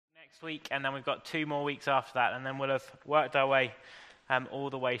next week, and then we've got 2 more weeks after that, and then we'll have worked our way all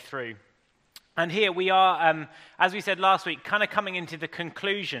the way through. And here we are, as we said last week, kind of coming into the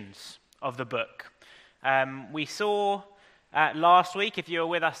conclusions of the book. We saw last week, if you were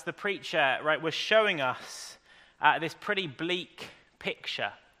with us, the preacher was showing us this pretty bleak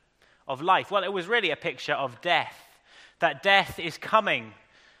picture of life. Well, it was really a picture of death, that death is coming,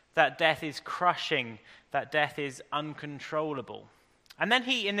 that death is crushing, that death is uncontrollable. And then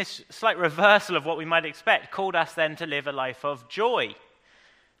he, in this slight reversal of what we might expect, called us then to live a life of joy,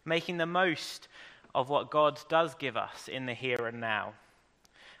 making the most of what God does give us in the here and now.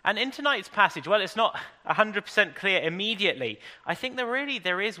 And in tonight's passage, well, it's not 100% clear immediately. I think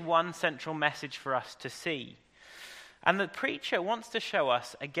there is one central message for us to see. And the preacher wants to show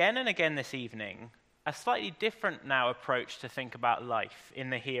us again and again this evening a slightly different now approach to think about life in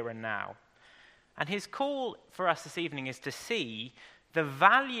the here and now. And his call for us this evening is to see the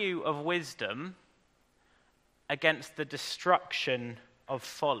value of wisdom against the destruction of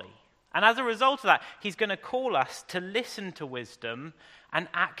folly. And as a result of that, he's going to call us to listen to wisdom and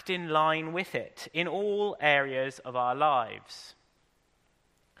act in line with it in all areas of our lives.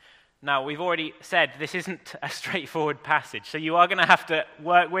 Now, we've already said this isn't a straightforward passage, so you are going to have to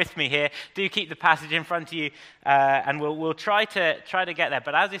work with me here. Do keep the passage in front of you, and we'll try to get there.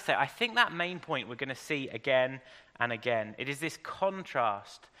 But as I say, I think that main point we're going to see again and again. It is this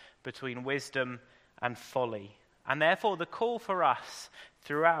contrast between wisdom and folly. And therefore, the call for us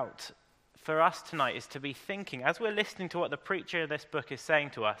tonight is to be thinking, as we're listening to what the preacher of this book is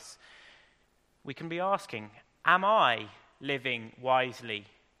saying to us, we can be asking, am I living wisely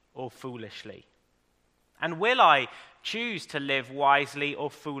or foolishly? And will I choose to live wisely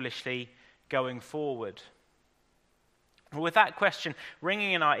or foolishly going forward? With that question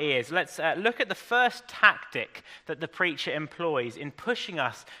ringing in our ears, let's look at the first tactic that the preacher employs in pushing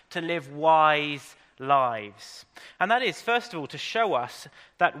us to live wise lives. And that is, first of all, to show us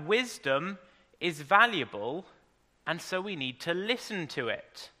that wisdom is valuable, and so we need to listen to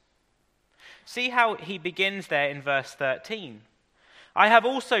it. See how he begins there in verse 13. I have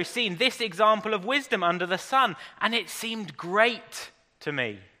also seen this example of wisdom under the sun, and it seemed great to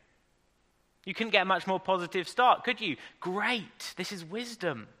me. You couldn't get a much more positive start, could you? Great, this is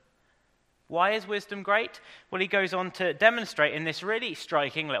wisdom. Why is wisdom great? Well, he goes on to demonstrate in this really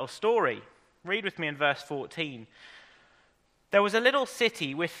striking little story. Read with me in verse 14. There was a little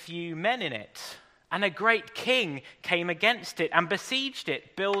city with few men in it, and a great king came against it and besieged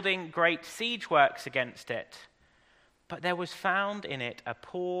it, building great siege works against it. But there was found in it a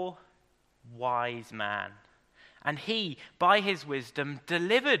poor, wise man, and he, by his wisdom,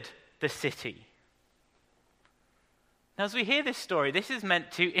 delivered the city. Now, as we hear this story, this is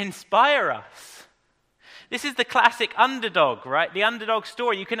meant to inspire us. This is the classic underdog, right? The underdog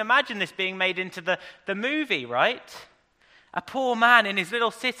story. You can imagine this being made into the movie, right? A poor man in his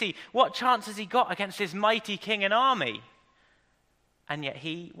little city. What chance has he got against this mighty king and army? And yet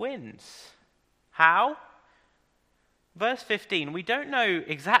he wins. How? Verse 15, we don't know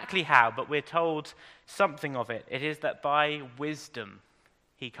exactly how, but we're told something of it. It is that by wisdom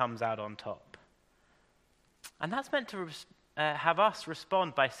he comes out on top. And that's meant to have us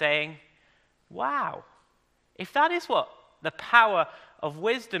respond by saying, wow, if that is what the power of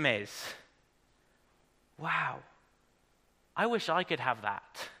wisdom is, wow, I wish I could have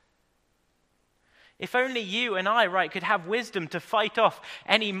that. If only you and I, could have wisdom to fight off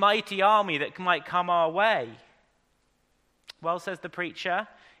any mighty army that might come our way. Well, says the preacher,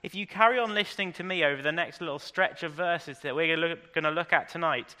 if you carry on listening to me over the next little stretch of verses that we're going to look at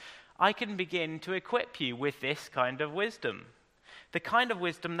tonight, I can begin to equip you with this kind of wisdom. The kind of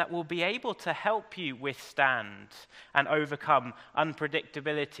wisdom that will be able to help you withstand and overcome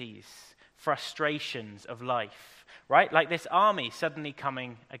unpredictabilities, frustrations of life, right? Like this army suddenly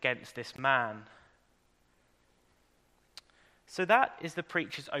coming against this man. So that is the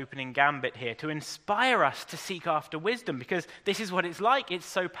preacher's opening gambit here, to inspire us to seek after wisdom, because this is what it's like. It's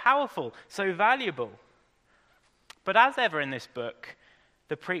so powerful, so valuable. But as ever in this book,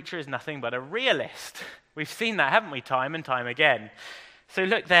 the preacher is nothing but a realist. We've seen that, haven't we, time and time again. So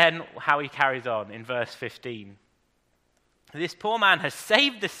look then how he carries on in verse 15. This poor man has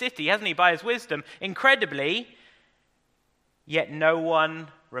saved the city, hasn't he, by his wisdom, incredibly, yet no one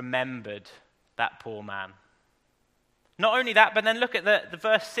remembered that poor man. Not only that, but then look at the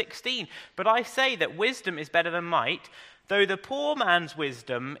verse 16. But I say that wisdom is better than might, though the poor man's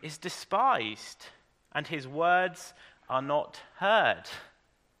wisdom is despised, and his words are not heard.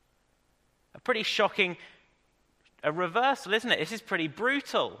 A pretty shocking reversal, isn't it? This is pretty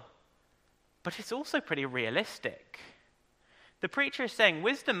brutal, but it's also pretty realistic. The preacher is saying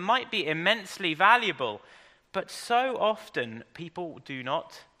wisdom might be immensely valuable, but so often people do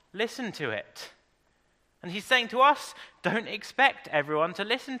not listen to it. And he's saying to us, don't expect everyone to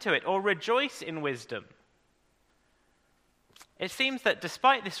listen to it or rejoice in wisdom. It seems that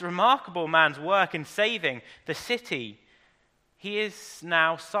despite this remarkable man's work in saving the city, he is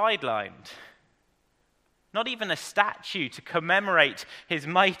now sidelined. Not even a statue to commemorate his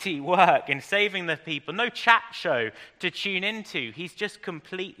mighty work in saving the people. No chat show to tune into. He's just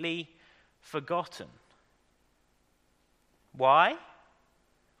completely forgotten. Why?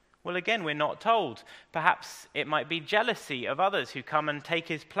 Well, again, we're not told. Perhaps it might be jealousy of others who come and take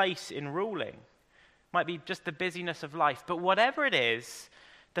his place in ruling. Might be just the busyness of life. But whatever it is,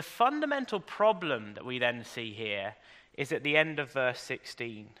 the fundamental problem that we then see here is at the end of verse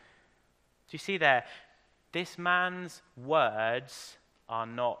 16. Do you see there? This man's words are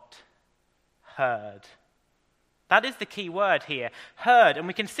not heard. That is the key word here, heard. And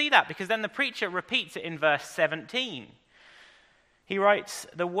we can see that because then the preacher repeats it in verse 17. He writes,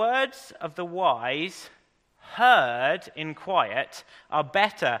 the words of the wise, heard in quiet, are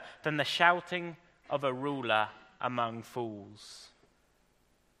better than the shouting of a ruler among fools.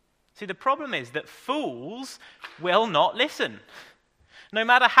 See, the problem is that fools will not listen. No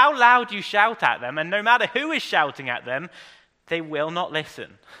matter how loud you shout at them, and no matter who is shouting at them, they will not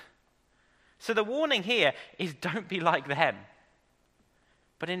listen. So the warning here is don't be like them.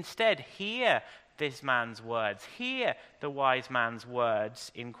 But instead, hear this man's words. Hear the wise man's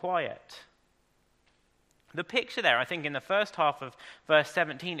words in quiet. The picture there, I think, in the first half of verse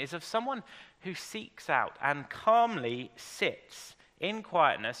 17 is of someone who seeks out and calmly sits in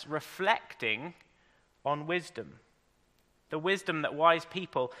quietness, reflecting on wisdom. The wisdom that wise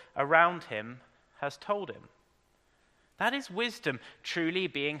people around him has told him. That is wisdom truly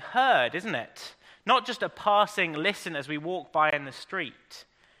being heard, isn't it? Not just a passing listen as we walk by in the street,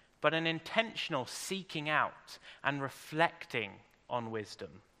 but an intentional seeking out and reflecting on wisdom.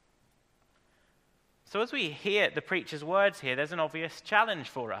 So as we hear the preacher's words here, there's an obvious challenge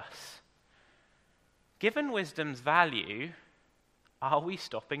for us. Given wisdom's value, are we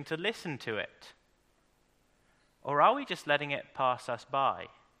stopping to listen to it? Or are we just letting it pass us by?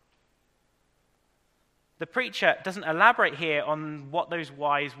 The preacher doesn't elaborate here on what those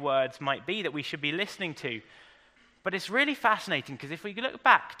wise words might be that we should be listening to. But it's really fascinating because if we look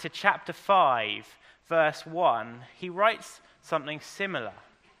back to chapter 5, verse 1, he writes something similar.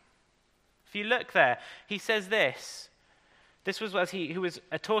 If you look there, he says this. This was as he was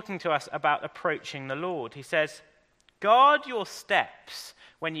talking to us about approaching the Lord. He says, guard your steps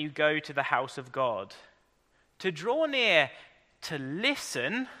when you go to the house of God. To draw near to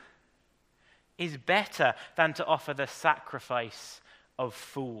listen is better than to offer the sacrifice of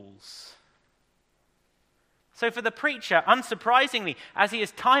fools. So for the preacher, unsurprisingly, as he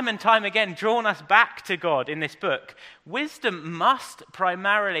has time and time again drawn us back to God in this book, wisdom must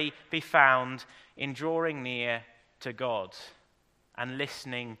primarily be found in drawing near to God and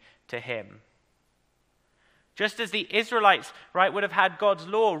listening to him. Just as the Israelites, right, would have had God's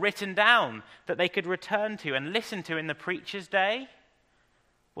law written down that they could return to and listen to in the preacher's day,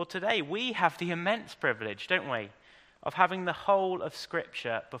 well, today we have the immense privilege, don't we, of having the whole of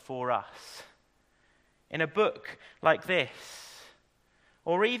Scripture before us. In a book like this,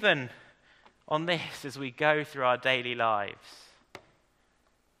 or even on this as we go through our daily lives.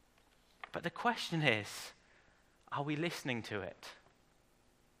 But the question is, are we listening to it?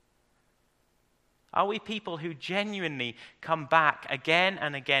 Are we people who genuinely come back again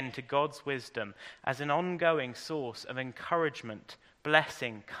and again to God's wisdom as an ongoing source of encouragement,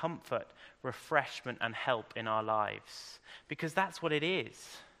 blessing, comfort, refreshment, and help in our lives? Because that's what it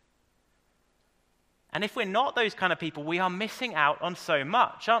is. And if we're not those kind of people, we are missing out on so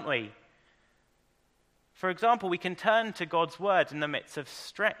much, aren't we? For example, we can turn to God's word in the midst of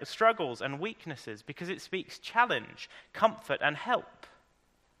struggles and weaknesses because it speaks challenge, comfort, and help.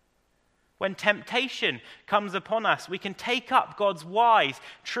 When temptation comes upon us, we can take up God's wise,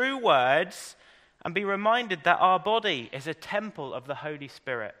 true words and be reminded that our body is a temple of the Holy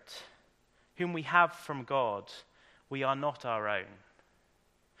Spirit, whom we have from God. We are not our own.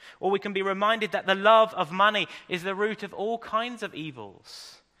 Or we can be reminded that the love of money is the root of all kinds of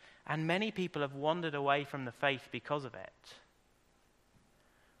evils, and many people have wandered away from the faith because of it.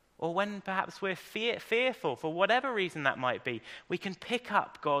 Or when perhaps we're fearful, for whatever reason that might be, we can pick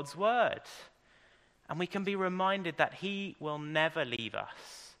up God's word, and we can be reminded that he will never leave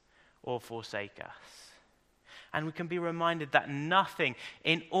us or forsake us. And we can be reminded that nothing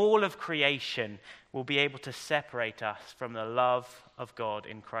in all of creation will be able to separate us from the love of God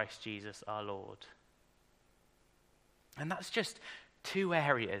in Christ Jesus our Lord. And that's just 2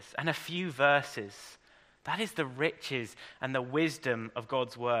 areas and a few verses. That is the riches and the wisdom of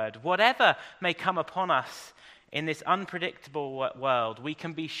God's word. Whatever may come upon us in this unpredictable world, we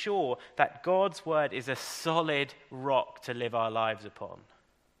can be sure that God's word is a solid rock to live our lives upon,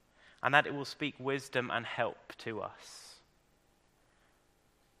 and that it will speak wisdom and help to us.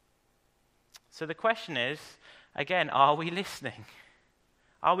 So the question is, again, are we listening?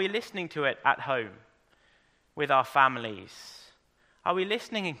 Are we listening to it at home with our families? Are we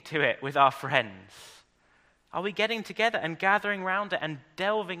listening to it with our friends? Are we getting together and gathering around it and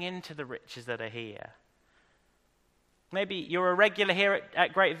delving into the riches that are here? Maybe you're a regular here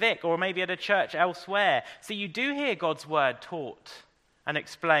at Great Vic, or maybe at a church elsewhere. So you do hear God's word taught and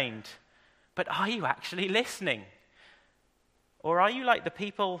explained. But are you actually listening? Or are you like the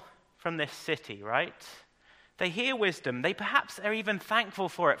people from this city, right? They hear wisdom. They perhaps are even thankful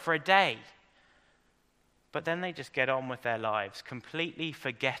for it for a day. But then they just get on with their lives, completely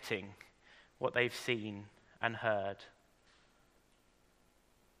forgetting what they've seen and heard.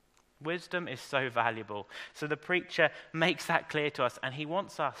 Wisdom is so valuable. So the preacher makes that clear to us, and he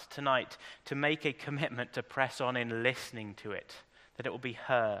wants us tonight to make a commitment to press on in listening to it, that it will be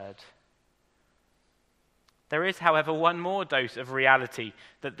heard. There is, however, one more dose of reality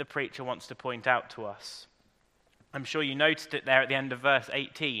that the preacher wants to point out to us. I'm sure you noticed it there at the end of verse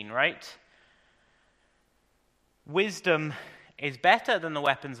 18, right? Wisdom is better than the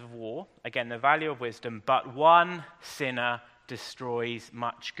weapons of war. Again, the value of wisdom, but one sinner destroys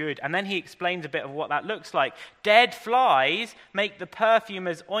much good. And then he explains a bit of what that looks like. Dead flies make the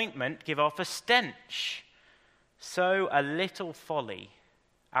perfumer's ointment give off a stench. So a little folly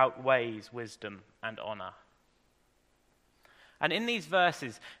outweighs wisdom and honor. And in these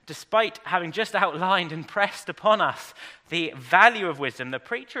verses, despite having just outlined and pressed upon us the value of wisdom, the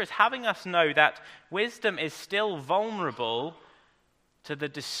preacher is having us know that wisdom is still vulnerable to the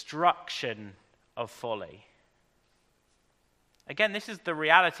destruction of folly. Again, this is the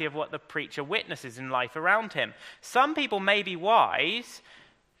reality of what the preacher witnesses in life around him. Some people may be wise,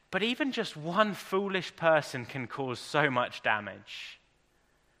 but even just one foolish person can cause so much damage.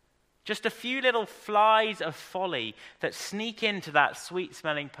 Just a few little flies of folly that sneak into that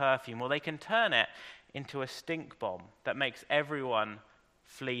sweet-smelling perfume, well, they can turn it into a stink bomb that makes everyone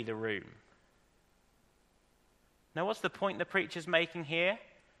flee the room. Now, what's the point the preacher's making here?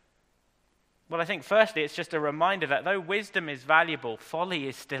 Well, I think firstly it's just a reminder that though wisdom is valuable, folly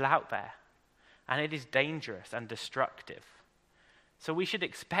is still out there, and it is dangerous and destructive. So we should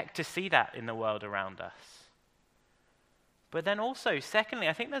expect to see that in the world around us. But then also, secondly,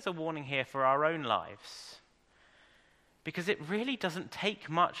 I think there's a warning here for our own lives. Because it really doesn't take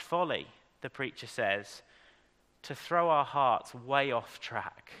much folly, the preacher says, to throw our hearts way off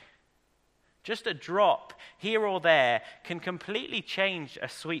track. Just a drop here or there can completely change a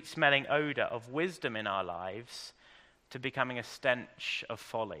sweet-smelling odor of wisdom in our lives to becoming a stench of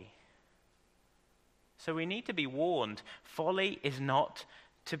folly. So we need to be warned. Folly is not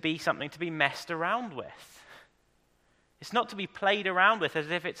to be something to be messed around with. It's not to be played around with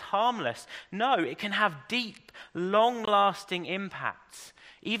as if it's harmless. No, it can have deep, long-lasting impacts,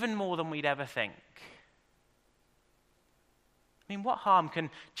 even more than we'd ever think. I mean, what harm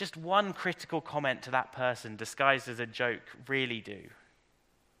can just one critical comment to that person disguised as a joke really do?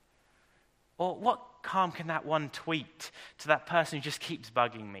 Or what harm can that one tweet to that person who just keeps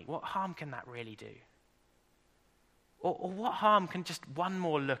bugging me? What harm can that really do? Or what harm can just one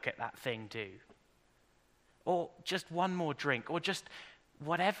more look at that thing do? Or just one more drink, or just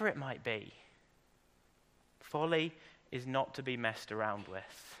whatever it might be. Folly is not to be messed around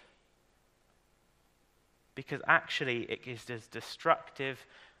with. Because actually it is as destructive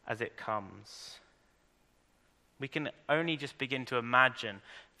as it comes. We can only just begin to imagine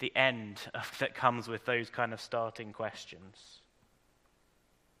the end that comes with those kind of starting questions.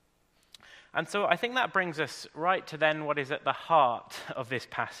 And so I think that brings us right to then what is at the heart of this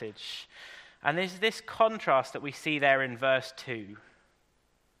passage. And there's this contrast that we see there in verse 2.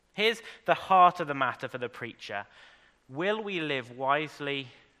 Here's the heart of the matter for the preacher. Will we live wisely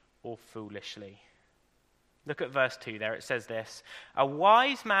or foolishly? Look at verse 2 there. It says this: a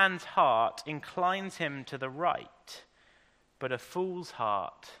wise man's heart inclines him to the right, but a fool's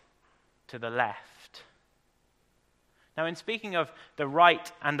heart to the left. Now, in speaking of the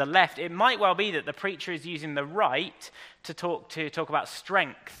right and the left, it might well be that the preacher is using the right to talk about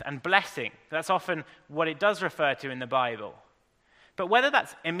strength and blessing. That's often what it does refer to in the Bible. But whether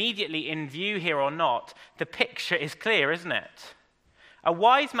that's immediately in view here or not, the picture is clear, isn't it? A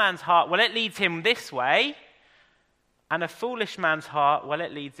wise man's heart, well, it leads him this way, and a foolish man's heart, well,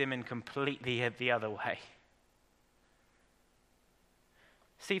 it leads him in completely the other way.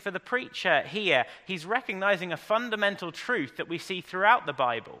 See, for the preacher here, he's recognizing a fundamental truth that we see throughout the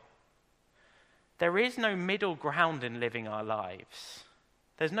Bible. There is no middle ground in living our lives.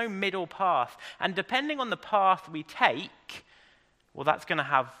 There's no middle path. And depending on the path we take, well, that's going to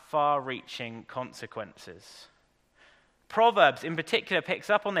have far-reaching consequences. Proverbs in particular picks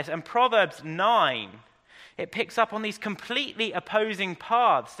up on this, and Proverbs 9, it picks up on these completely opposing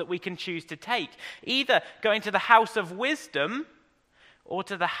paths that we can choose to take, either going to the house of wisdom or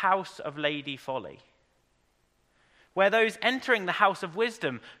to the house of Lady Folly. Where those entering the house of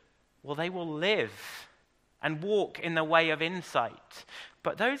wisdom, well, they will live and walk in the way of insight.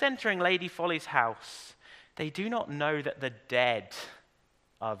 But those entering Lady Folly's house, they do not know that the dead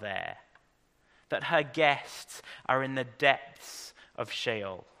are there, that her guests are in the depths of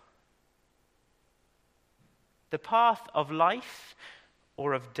Sheol. The path of life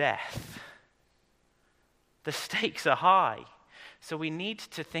or of death. The stakes are high, so we need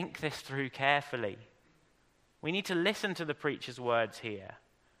to think this through carefully. We need to listen to the preacher's words here.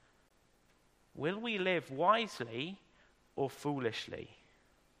 Will we live wisely or foolishly?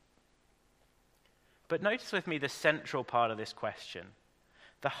 But notice with me the central part of this question,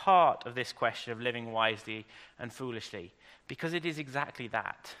 the heart of this question of living wisely and foolishly, because it is exactly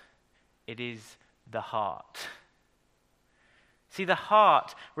that. It is the heart. See, the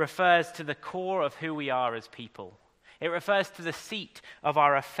heart refers to the core of who we are as people. It refers to the seat of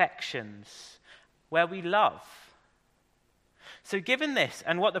our affections, where we love. So given this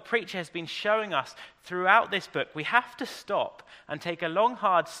and what the preacher has been showing us throughout this book, we have to stop and take a long,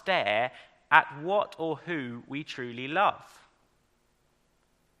 hard stare at what or who we truly love.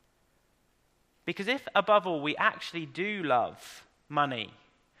 Because if, above all, we actually do love money,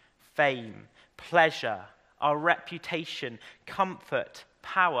 fame, pleasure, our reputation, comfort,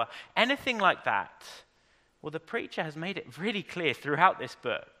 power, anything like that, well, the preacher has made it really clear throughout this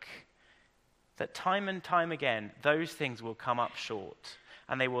book that time and time again, those things will come up short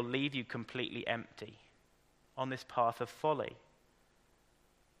and they will leave you completely empty on this path of folly.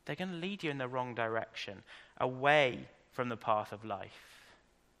 They're going to lead you in the wrong direction, away from the path of life.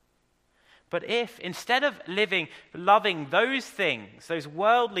 But if, instead of loving those things, those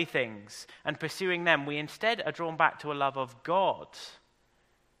worldly things, and pursuing them, we instead are drawn back to a love of God,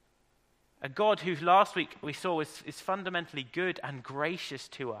 a God who last week we saw is fundamentally good and gracious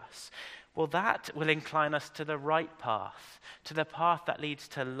to us, well, that will incline us to the right path, to the path that leads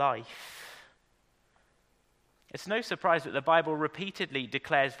to life. It's no surprise that the Bible repeatedly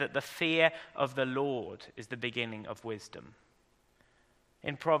declares that the fear of the Lord is the beginning of wisdom.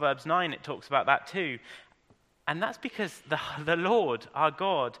 In Proverbs 9, it talks about that too. And that's because the Lord, our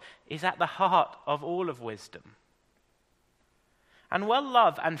God, is at the heart of all of wisdom. And while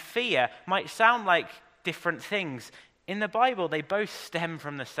love and fear might sound like different things, in the Bible they both stem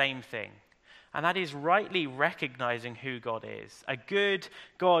from the same thing. And that is rightly recognizing who God is. A good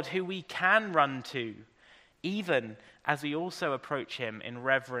God who we can run to, even as we also approach him in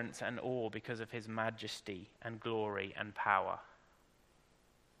reverence and awe because of his majesty and glory and power.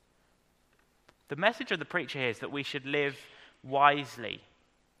 The message of the preacher here is that we should live wisely.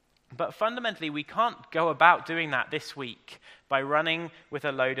 But fundamentally, we can't go about doing that this week by running with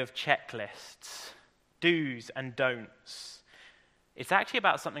a load of checklists, do's and don'ts. It's actually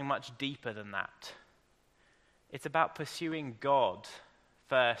about something much deeper than that. It's about pursuing God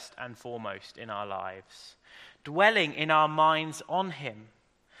first and foremost in our lives, dwelling in our minds on him.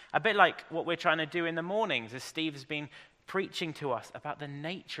 A bit like what we're trying to do in the mornings, as Steve has been preaching to us about the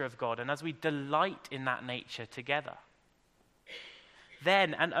nature of God, and as we delight in that nature together.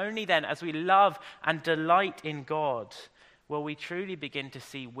 Then, and only then, as we love and delight in God, will we truly begin to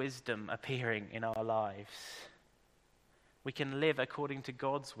see wisdom appearing in our lives. We can live according to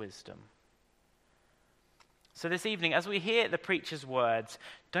God's wisdom. So this evening, as we hear the preacher's words,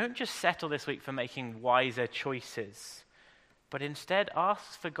 don't just settle this week for making wiser choices, but instead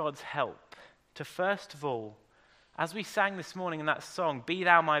ask for God's help to, first of all, as we sang this morning in that song, "Be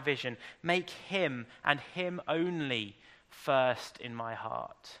Thou My Vision," make him and him only first in my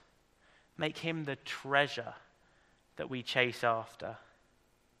heart. Make him the treasure that we chase after.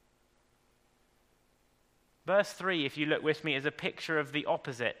 Verse 3, if you look with me, is a picture of the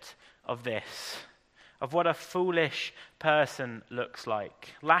opposite of this, of what a foolish person looks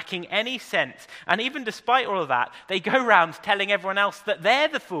like, lacking any sense. And even despite all of that, they go around telling everyone else that they're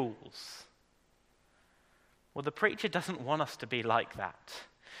the fools. Well, the preacher doesn't want us to be like that.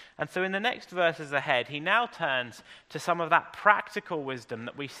 And so in the next verses ahead, he now turns to some of that practical wisdom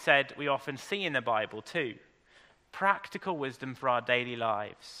that we said we often see in the Bible too. Practical wisdom for our daily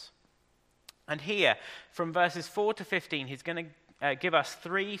lives. And here, from verses 4 to 15, he's going to give us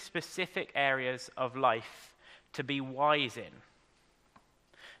three specific areas of life to be wise in.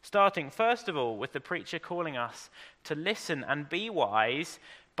 Starting, first of all, with the preacher calling us to listen and be wise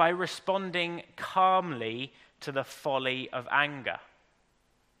by responding calmly to the folly of anger.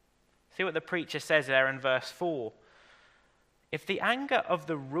 See what the preacher says there in verse 4. If the anger of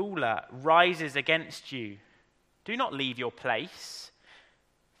the ruler rises against you, do not leave your place,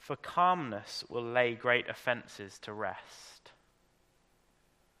 for calmness will lay great offenses to rest.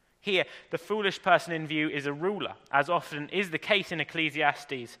 Here, the foolish person in view is a ruler, as often is the case in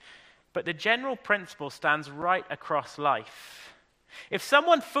Ecclesiastes, but the general principle stands right across life. If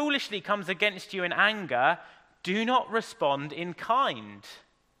someone foolishly comes against you in anger, do not respond in kind.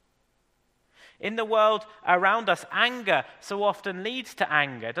 In the world around us, anger so often leads to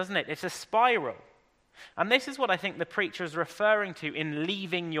anger, doesn't it? It's a spiral. And this is what I think the preacher is referring to in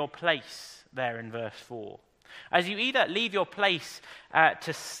leaving your place there in verse 4. As you either leave your place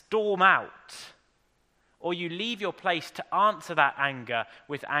to storm out, or you leave your place to answer that anger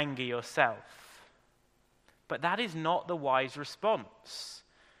with anger yourself. But that is not the wise response.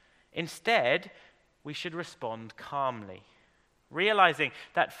 Instead, we should respond calmly, realizing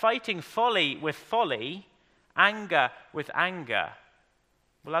that fighting folly with folly, anger with anger,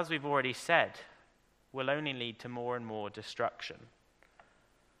 well, as we've already said, will only lead to more and more destruction.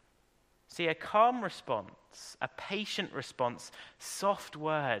 See, a calm response, a patient response, soft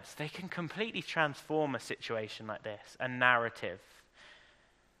words, they can completely transform a situation like this, a narrative.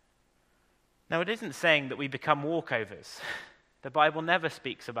 Now, it isn't saying that we become walkovers. The Bible never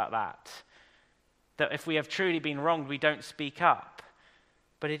speaks about that. That if we have truly been wronged, we don't speak up.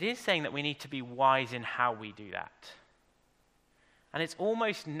 But it is saying that we need to be wise in how we do that. And it's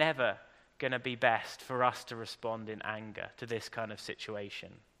almost never going to be best for us to respond in anger to this kind of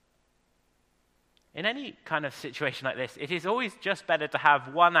situation. In any kind of situation like this, it is always just better to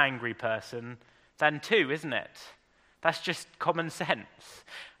have one angry person than two, isn't it? That's just common sense.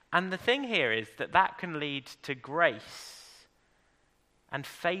 And the thing here is that that can lead to grace and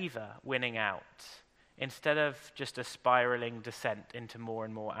favor winning out instead of just a spiraling descent into more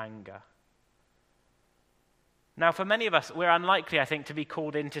and more anger. Now, for many of us, we're unlikely, I think, to be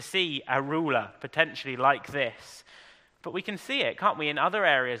called in to see a ruler potentially like this. But we can see it, can't we, in other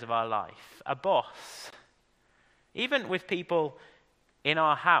areas of our life, a boss. Even with people in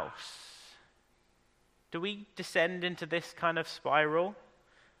our house. Do we descend into this kind of spiral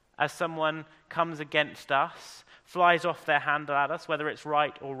as someone comes against us, flies off their handle at us, whether it's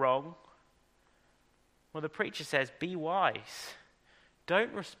right or wrong? Well, the preacher says, be wise.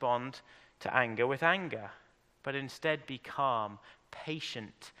 Don't respond to anger with anger, but instead be calm,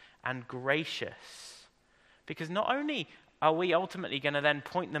 patient, and gracious. Because not only are we ultimately going to then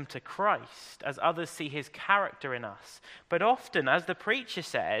point them to Christ as others see his character in us, but often, as the preacher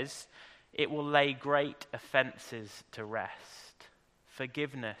says, it will lay great offenses to rest.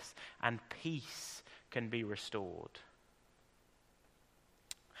 Forgiveness and peace can be restored.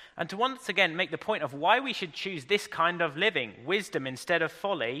 And to once again make the point of why we should choose this kind of living, wisdom instead of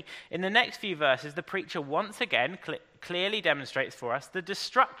folly, in the next few verses, the preacher once again clearly demonstrates for us the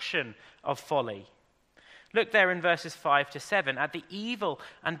destruction of folly. Look there in verses 5 to 7 at the evil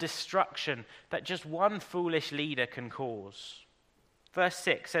and destruction that just one foolish leader can cause. Verse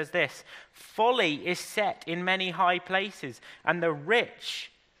 6 says this, folly is set in many high places, and the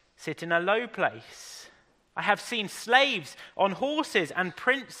rich sit in a low place. I have seen slaves on horses and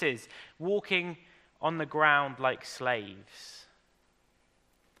princes walking on the ground like slaves.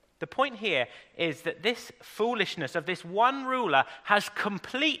 The point here is that this foolishness of this one ruler has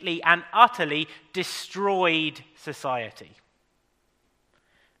completely and utterly destroyed society.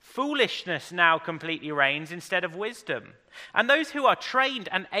 Foolishness now completely reigns instead of wisdom. And those who are trained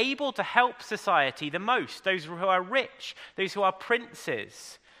and able to help society the most, those who are rich, those who are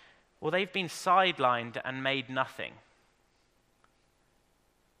princes, well, they've been sidelined and made nothing.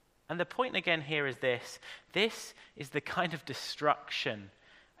 And the point again here is this. This is the kind of destruction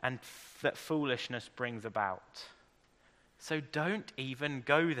and that foolishness brings about. So don't even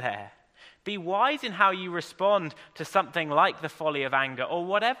go there. Be wise in how you respond to something like the folly of anger or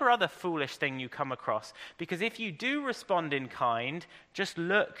whatever other foolish thing you come across. Because if you do respond in kind, just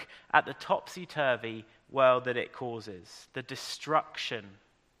look at the topsy-turvy world that it causes, the destruction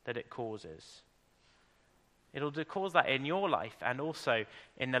that it causes. It'll cause that in your life and also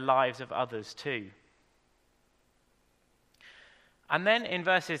in the lives of others too. And then in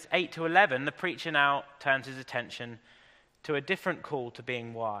verses 8 to 11, the preacher now turns his attention to a different call to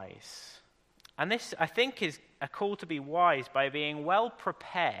being wise. And this, I think, is a call to be wise by being well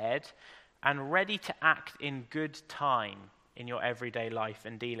prepared and ready to act in good time in your everyday life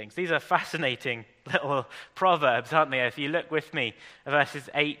and dealings. These are fascinating little proverbs, aren't they? If you look with me, verses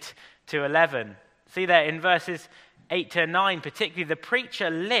 8 to 11. See there in verses 8 to 9, particularly, the preacher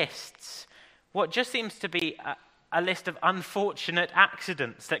lists what just seems to be a list of unfortunate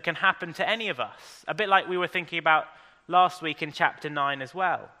accidents that can happen to any of us. A bit like we were thinking about last week in chapter 9 as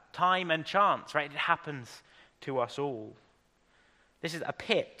well. Time and chance, right? It happens to us all. This is a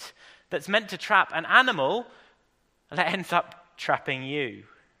pit that's meant to trap an animal that ends up trapping you.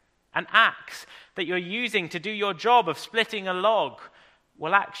 An axe that you're using to do your job of splitting a log,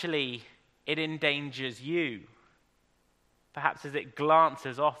 well, actually, it endangers you. Perhaps as it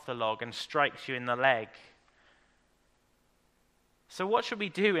glances off the log and strikes you in the leg. So what should we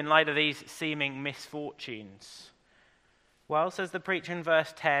do in light of these seeming misfortunes? Well, says the preacher in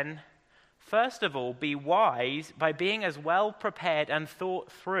verse 10, first of all, be wise by being as well prepared and thought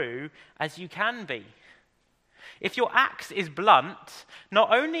through as you can be. If your axe is blunt,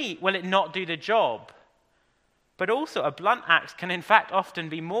 not only will it not do the job, but also a blunt axe can in fact often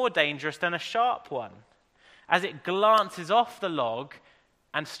be more dangerous than a sharp one, as it glances off the log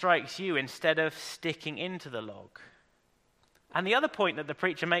and strikes you instead of sticking into the log. And the other point that the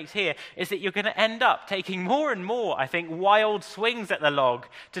preacher makes here is that you're going to end up taking more and more, I think, wild swings at the log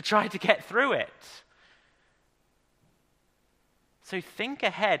to try to get through it. So think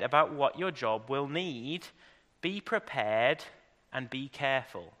ahead about what your job will need. Be prepared and be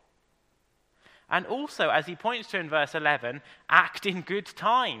careful. And also, as he points to in verse 11, act in good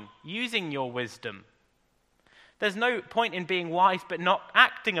time, using your wisdom. There's no point in being wise but not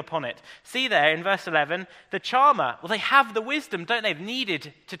acting upon it. See there in verse 11, the charmer, well, they have the wisdom, don't they? They've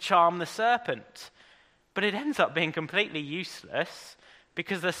needed to charm the serpent. But it ends up being completely useless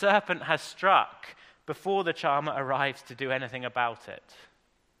because the serpent has struck before the charmer arrives to do anything about it.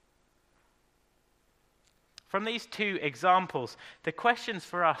 From these two examples, the questions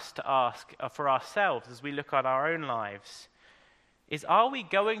for us to ask for ourselves as we look at our own lives is, are we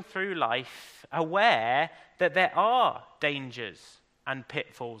going through life aware that there are dangers and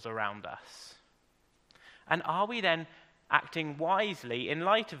pitfalls around us? And are we then acting wisely in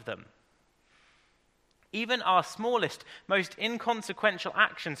light of them? Even our smallest, most inconsequential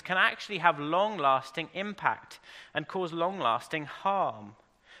actions can actually have long-lasting impact and cause long-lasting harm,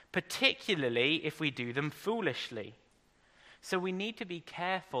 particularly if we do them foolishly. So we need to be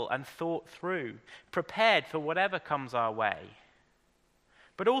careful and thought through, prepared for whatever comes our way.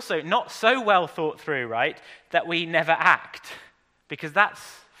 But also not so well thought through, right, that we never act, because that's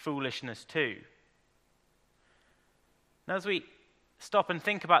foolishness too. Now, as we stop and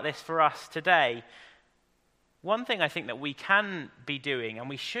think about this for us today, one thing I think that we can be doing, and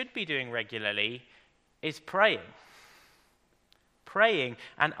we should be doing regularly, is praying. Praying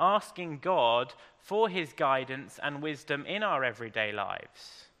and asking God for his guidance and wisdom in our everyday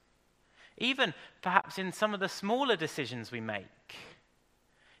lives. Even perhaps in some of the smaller decisions we make.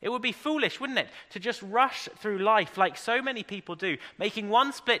 It would be foolish, wouldn't it, to just rush through life like so many people do, making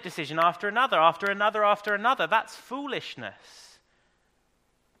one split decision after another, after another, after another. That's foolishness.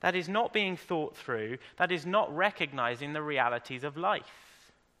 That is not being thought through. That is not recognizing the realities of life.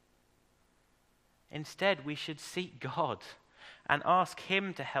 Instead, we should seek God and ask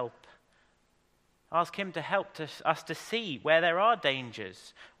him to help. Ask him to help us to see where there are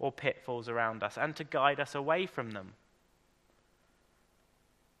dangers or pitfalls around us and to guide us away from them.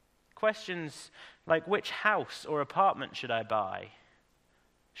 Questions like, which house or apartment should I buy?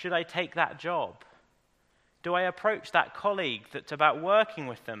 Should I take that job? Do I approach that colleague that's about working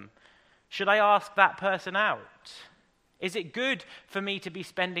with them? Should I ask that person out? Is it good for me to be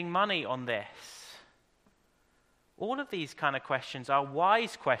spending money on this? All of these kind of questions are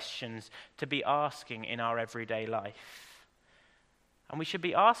wise questions to be asking in our everyday life. And we should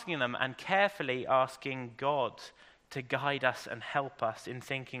be asking them and carefully asking God to guide us and help us in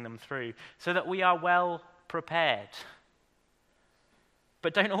thinking them through so that we are well prepared.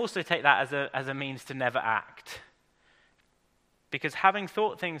 But don't also take that as a means to never act. Because having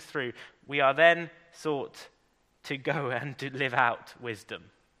thought things through, we are then sought to go and to live out wisdom.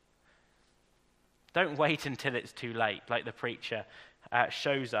 Don't wait until it's too late, like the preacher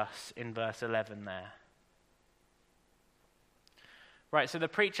shows us in verse 11 there. Right, so the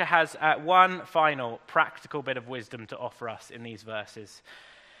preacher has one final practical bit of wisdom to offer us in these verses.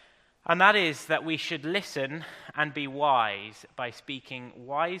 And that is that we should listen and be wise by speaking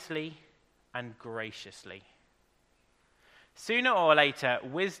wisely and graciously. Sooner or later,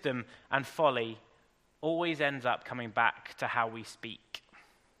 wisdom and folly always ends up coming back to how we speak.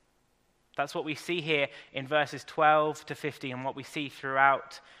 That's what we see here in verses 12 to 15 and what we see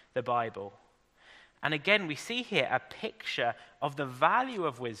throughout the Bible. And again, we see here a picture of the value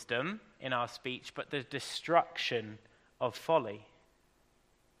of wisdom in our speech, but the destruction of folly.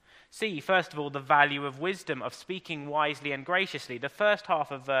 See, first of all, the value of wisdom, of speaking wisely and graciously. The first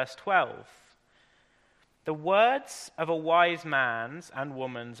half of verse 12. The words of a wise man's and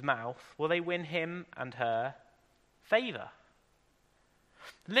woman's mouth, will they win him and her favor?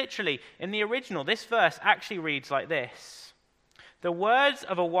 Literally, in the original, this verse actually reads like this. The words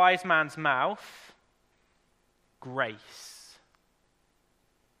of a wise man's mouth, grace.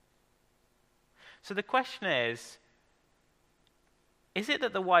 So the question is it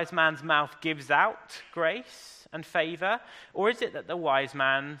that the wise man's mouth gives out grace and favor, or is it that the wise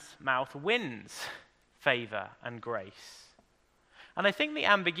man's mouth wins favor and grace? And I think the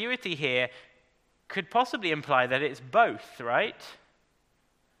ambiguity here could possibly imply that it's both, right?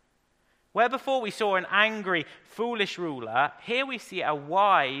 Where before we saw an angry, foolish ruler, here we see a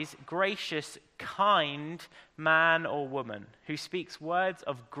wise, gracious, kind man or woman who speaks words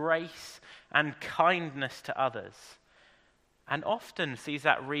of grace and kindness to others, and often sees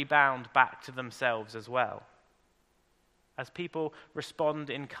that rebound back to themselves as well, as people respond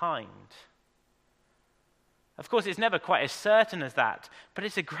in kind. Of course, it's never quite as certain as that, but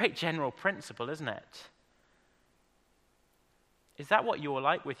it's a great general principle, isn't it? Is that what you're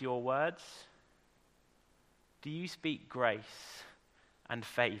like with your words? Do you speak grace and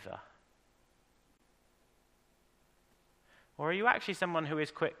favor? Or are you actually someone who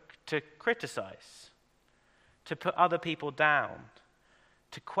is quick to criticize, to put other people down,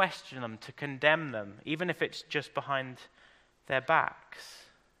 to question them, to condemn them, even if it's just behind their backs?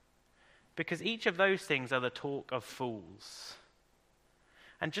 Because each of those things are the talk of fools.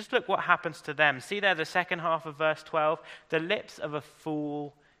 And just look what happens to them. See there the second half of verse 12? The lips of a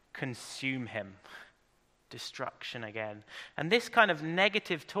fool consume him. Destruction again. And this kind of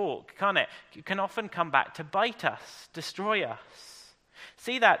negative talk, can't it? Can often come back to bite us, destroy us.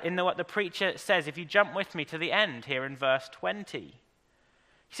 See that in what the preacher says, if you jump with me to the end here in verse 20. He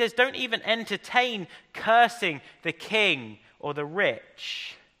says, don't even entertain cursing the king or the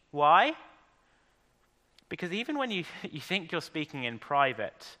rich. Why? Because even when you think you're speaking in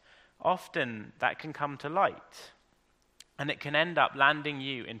private, often that can come to light. And it can end up landing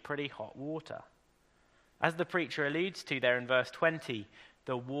you in pretty hot water. As the preacher alludes to there in verse 20,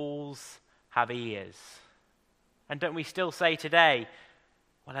 the walls have ears. And don't we still say today,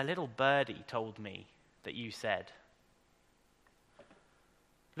 well, a little birdie told me that you said.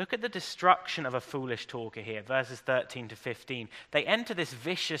 Look at the destruction of a foolish talker here, verses 13 to 15. They enter this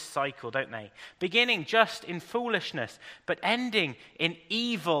vicious cycle, don't they? Beginning just in foolishness, but ending in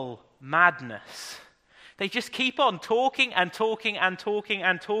evil madness. They just keep on talking and talking and talking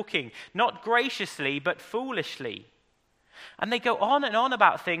and talking, not graciously, but foolishly. And they go on and on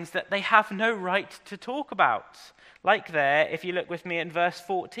about things that they have no right to talk about. Like there, if you look with me in verse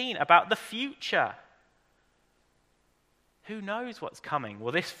 14, about the future. Who knows what's coming?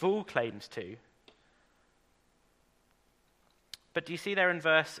 Well, this fool claims to. But do you see there in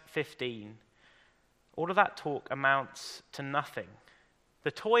verse 15? All of that talk amounts to nothing. The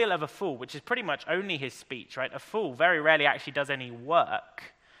toil of a fool, which is pretty much only his speech, right? A fool very rarely actually does any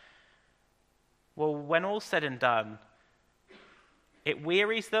work. Well, when all's said and done, it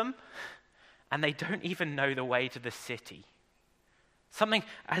wearies them, and they don't even know the way to the city. Something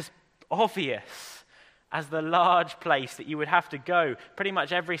as obvious as the large place that you would have to go pretty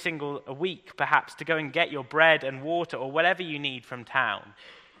much every single week, perhaps, to go and get your bread and water or whatever you need from town.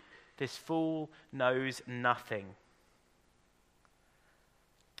 This fool knows nothing.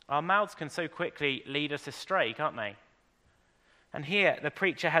 Our mouths can so quickly lead us astray, can't they? And here, the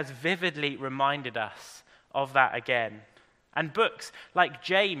preacher has vividly reminded us of that again. And books like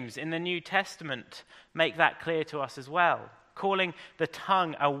James in the New Testament make that clear to us as well, calling the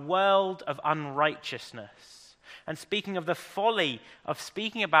tongue a world of unrighteousness, and speaking of the folly of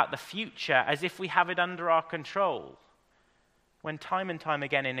speaking about the future as if we have it under our control, when time and time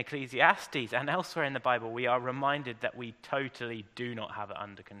again in Ecclesiastes and elsewhere in the Bible we are reminded that we totally do not have it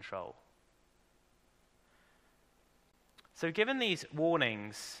under control. So given these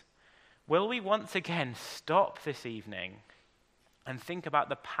warnings, will we once again stop this evening and think about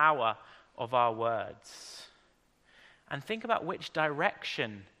the power of our words? And think about which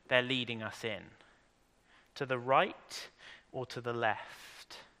direction they're leading us in, to the right or to the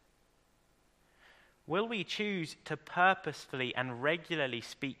left? Will we choose to purposefully and regularly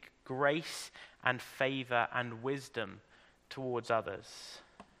speak grace and favor and wisdom towards others?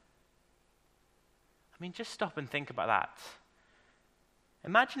 I mean, just stop and think about that.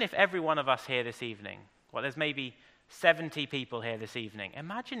 Imagine if every one of us here this evening, well, there's maybe 70 people here this evening.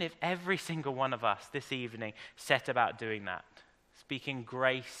 Imagine if every single one of us this evening set about doing that, speaking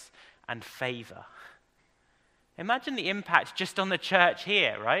grace and favor. Imagine the impact just on the church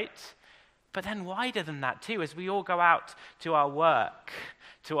here, right? But then wider than that too, as we all go out to our work,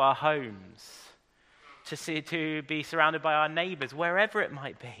 to our homes, to be surrounded by our neighbors, wherever it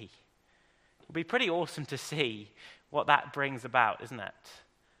might be. It would be pretty awesome to see what that brings about, isn't it?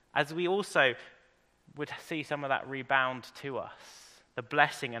 As we also would see some of that rebound to us, the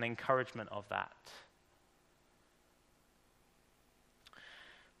blessing and encouragement of that.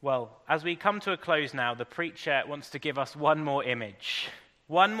 Well, as we come to a close now, the preacher wants to give us one more image,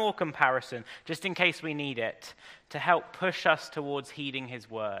 one more comparison, just in case we need it, to help push us towards heeding his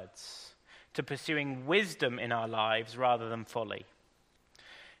words, to pursuing wisdom in our lives rather than folly.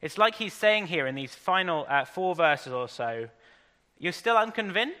 It's like he's saying here in these final 4 verses or so, you're still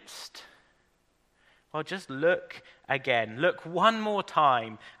unconvinced? Well, just look again. Look one more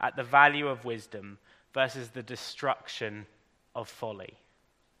time at the value of wisdom versus the destruction of folly.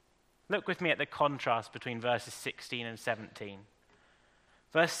 Look with me at the contrast between verses 16 and 17.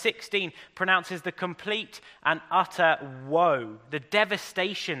 Verse 16 pronounces the complete and utter woe, the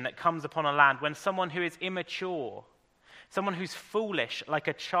devastation that comes upon a land when someone who is immature, someone who's foolish like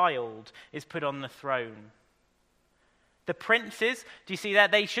a child, is put on the throne. The princes, do you see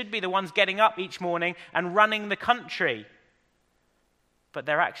that? They should be the ones getting up each morning and running the country. But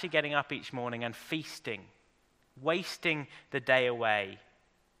they're actually getting up each morning and feasting, wasting the day away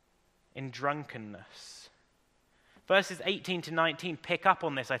in drunkenness. Verses 18 to 19 pick up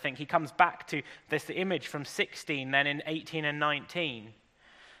on this, I think. He comes back to this image from 16, then in 18 and 19.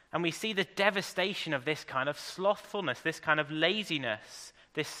 And we see the devastation of this kind of slothfulness, this kind of laziness,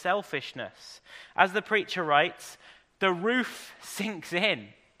 this selfishness. As the preacher writes, the roof sinks in.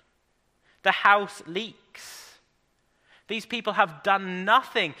 The house leaks. These people have done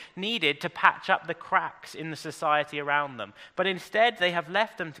nothing needed to patch up the cracks in the society around them. But instead, they have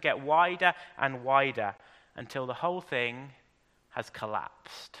left them to get wider and wider until the whole thing has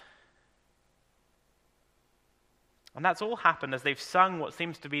collapsed. And that's all happened as they've sung what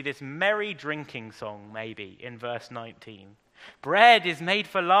seems to be this merry drinking song, maybe, in verse 19. Bread is made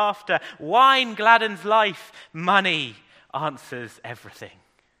for laughter, wine gladdens life, money answers everything.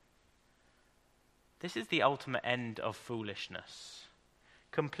 This is the ultimate end of foolishness.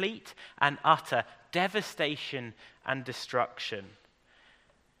 Complete and utter devastation and destruction.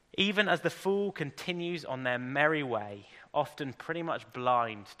 Even as the fool continues on their merry way, often pretty much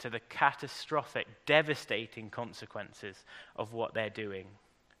blind to the catastrophic, devastating consequences of what they're doing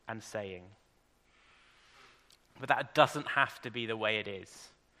and saying. But that doesn't have to be the way it is.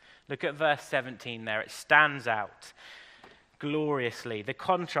 Look at verse 17 there. It stands out gloriously. The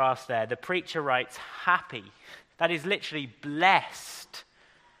contrast there. The preacher writes, happy. That is literally blessed.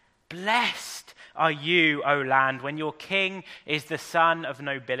 Blessed are you, O land, when your king is the son of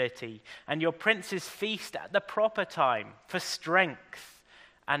nobility, and your princes feast at the proper time for strength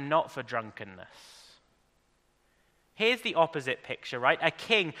and not for drunkenness. Here's the opposite picture, right? A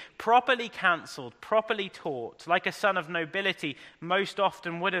king properly counseled, properly taught, like a son of nobility most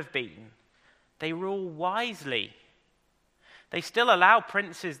often would have been. They rule wisely. They still allow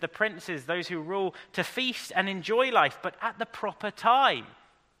the princes, those who rule, to feast and enjoy life, but at the proper time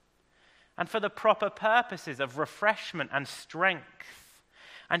and for the proper purposes of refreshment and strength.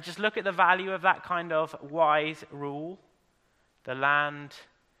 And just look at the value of that kind of wise rule. The land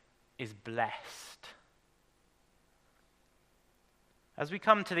is blessed. As we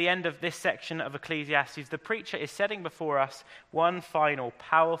come to the end of this section of Ecclesiastes, the preacher is setting before us one final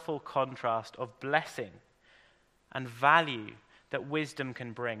powerful contrast of blessing and value that wisdom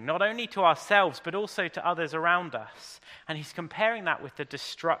can bring, not only to ourselves, but also to others around us. And he's comparing that with the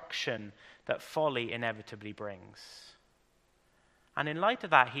destruction that folly inevitably brings. And in light of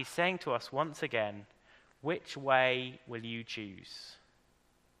that, he's saying to us once again, which way will you choose?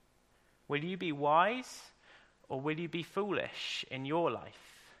 Will you be wise? Or will you be foolish in your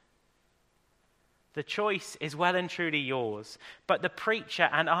life? The choice is well and truly yours. But the preacher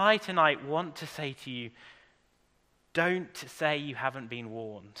and I tonight want to say to you, don't say you haven't been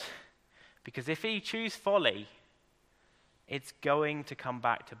warned. Because if you choose folly, it's going to come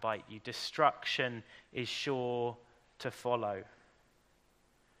back to bite you. Destruction is sure to follow.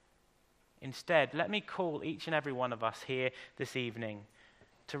 Instead, let me call each and every one of us here this evening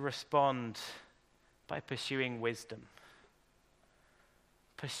to respond by pursuing wisdom.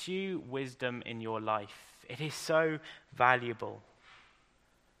 Pursue wisdom in your life. It is so valuable.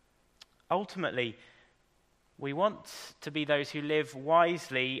 Ultimately, we want to be those who live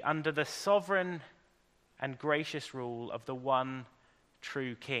wisely under the sovereign and gracious rule of the one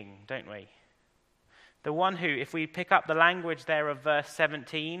true King, don't we? The one who, if we pick up the language there of verse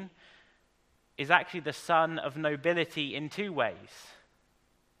 17, is actually the son of nobility in two ways.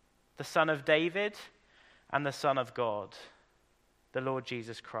 The son of David and the son of God, the Lord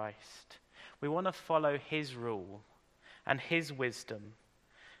Jesus Christ. We want to follow his rule and his wisdom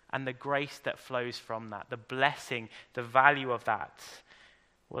and the grace that flows from that, the blessing, the value of that.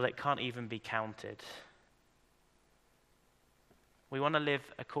 Well, it can't even be counted. We want to live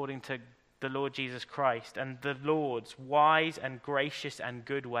according to the Lord Jesus Christ and the Lord's wise and gracious and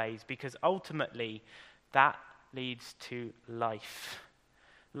good ways, because ultimately that leads to life.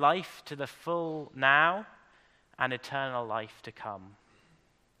 Life to the full now and eternal life to come.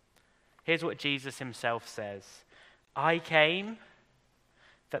 Here's what Jesus himself says: I came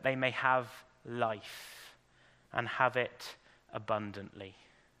that they may have life and have it abundantly.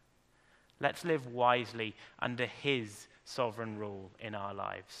 Let's live wisely under his sovereign rule in our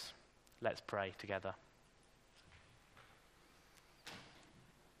lives. Let's pray together.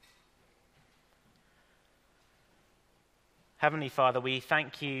 Heavenly Father, we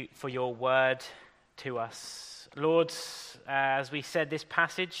thank you for your word to us. Lord, as we said, this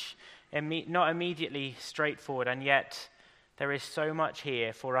passage, not immediately straightforward, and yet there is so much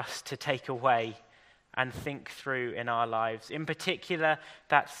here for us to take away and think through in our lives. In particular,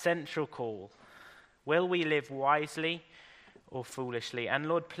 that central call. Will we live wisely or foolishly? And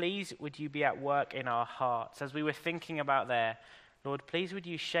Lord, please would you be at work in our hearts. As we were thinking about there, Lord, please would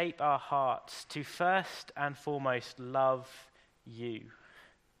you shape our hearts to first and foremost love you.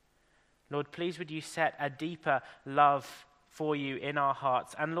 Lord, please would you set a deeper love for you in our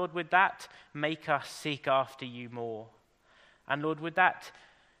hearts. And Lord, would that make us seek after you more? And Lord, would that,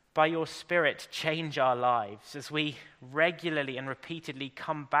 by your Spirit, change our lives as we regularly and repeatedly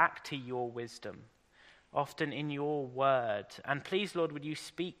come back to your wisdom, often in your word. And please, Lord, would you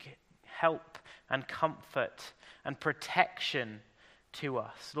speak help and comfort and protection to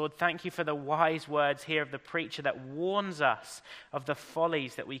us. Lord, thank you for the wise words here of the preacher that warns us of the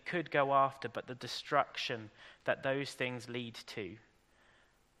follies that we could go after, but the destruction that those things lead to.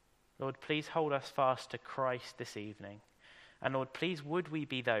 Lord, please hold us fast to Christ this evening. And Lord, please would we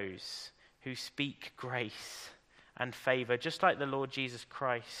be those who speak grace and favor, just like the Lord Jesus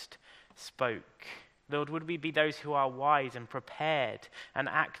Christ spoke. Lord, would we be those who are wise and prepared and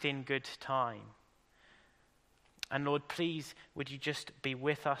act in good time? And Lord, please would you just be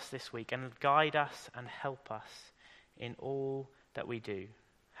with us this week and guide us and help us in all that we do.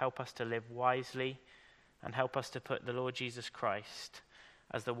 Help us to live wisely and help us to put the Lord Jesus Christ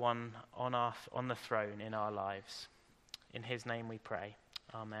as the one on the throne in our lives. In his name we pray.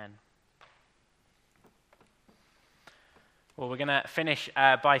 Amen. Well, we're going to finish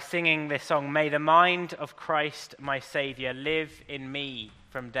by singing this song, May the Mind of Christ my Saviour live in me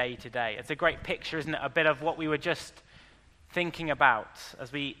from day to day. It's a great picture, isn't it? A bit of what we were just thinking about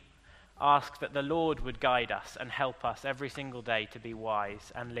as we ask that the Lord would guide us and help us every single day to be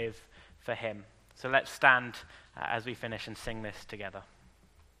wise and live for him. So let's stand as we finish and sing this together.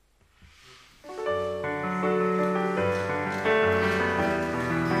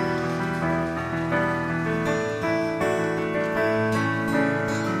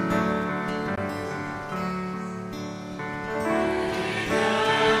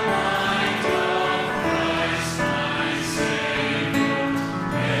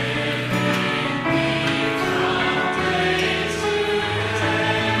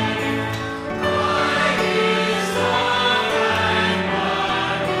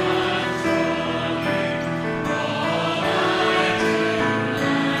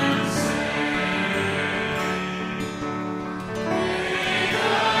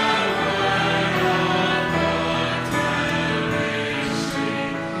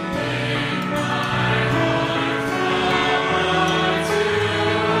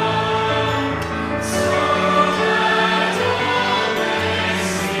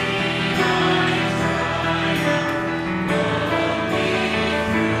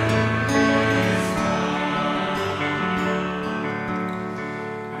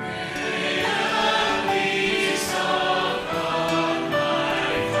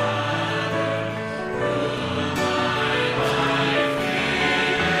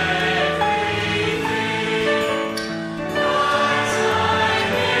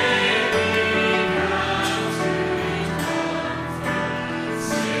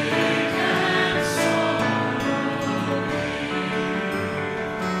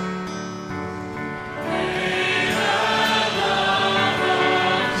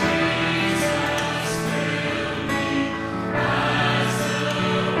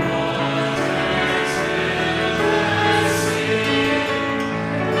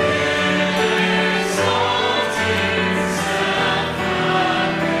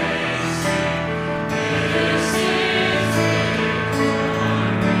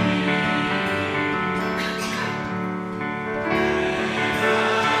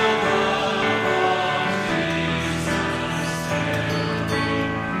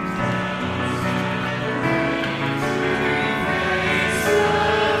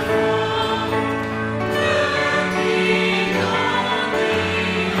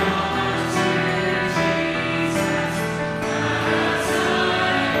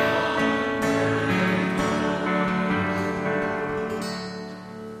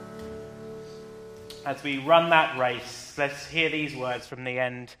 as we run that race, let's hear these words from the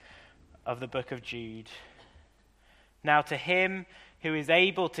end of the book of Jude. Now to him who is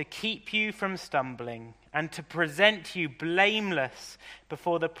able to keep you from stumbling and to present you blameless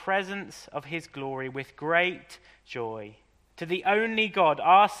before the presence of his glory with great joy. To the only God,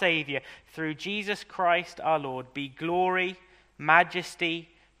 our Saviour, through Jesus Christ our Lord, be glory, majesty,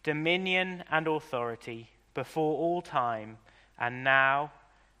 dominion, and authority before all time, and now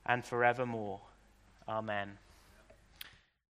and forevermore. Amen.